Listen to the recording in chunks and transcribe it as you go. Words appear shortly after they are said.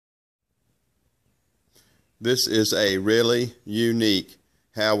This is a really unique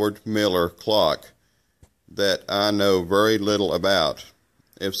Howard Miller clock that I know very little about.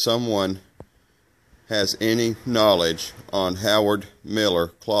 If someone has any knowledge on Howard Miller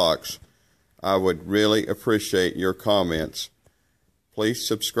clocks, I would really appreciate your comments. Please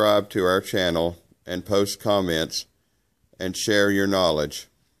subscribe to our channel and post comments and share your knowledge.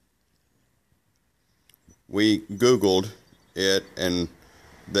 We Googled it, and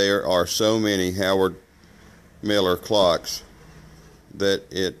there are so many Howard Miller clocks that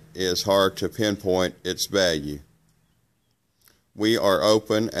it is hard to pinpoint its value. We are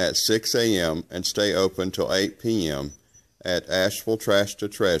open at 6 a.m. and stay open till 8 p.m. at Asheville Trash To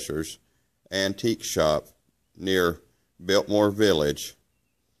Treasures Antique Shop near Biltmore Village,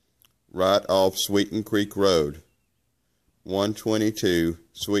 right off Sweeten Creek Road, 122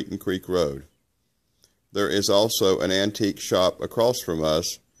 Sweeten Creek Road. There is also an antique shop across from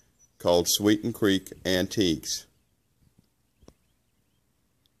us called Sweeten Creek Antiques.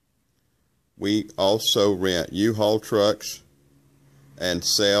 We also rent U-Haul trucks and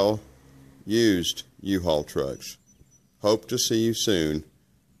sell used U-Haul trucks. Hope to see you soon.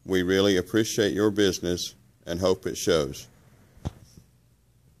 We really appreciate your business and hope it shows.